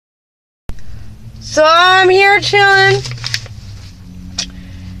So I'm here chilling,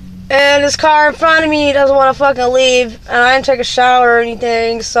 and this car in front of me doesn't want to fucking leave, and I didn't take a shower or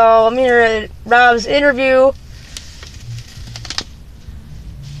anything, so I'm here at Rob's interview.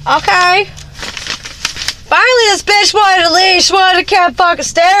 Okay. Finally, this bitch wanted to leave. She wanted to keep fucking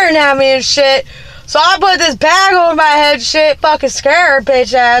staring at me and shit. So I put this bag over my head and shit, fucking scare her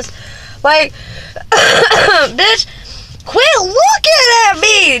bitch ass. Like, bitch, quit looking at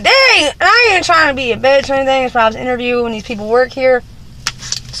me. Dang. And I ain't trying to be a bitch or anything. It's Rob's interview and these people work here.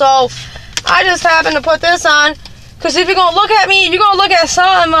 So I just happened to put this on. Because if you're going to look at me, you're going to look at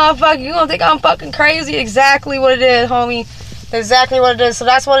something, motherfucker. You're going to think I'm fucking crazy. Exactly what it is, homie. Exactly what it is. So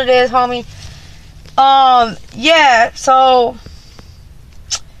that's what it is, homie. Yeah, so,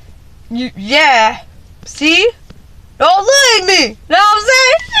 yeah, see? Don't look at me, know what I'm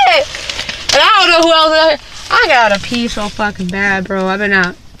saying? Shit. And I don't know who else out here. I gotta pee so fucking bad, bro. I've been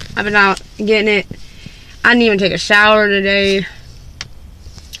out getting it. I didn't even take a shower today.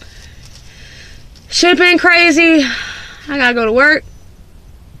 Shit been crazy. I gotta go to work.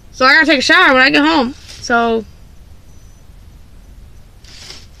 So I gotta take a shower when I get home. So,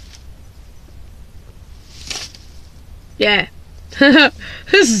 yeah.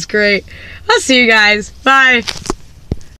 This is great. I'll see you guys. Bye.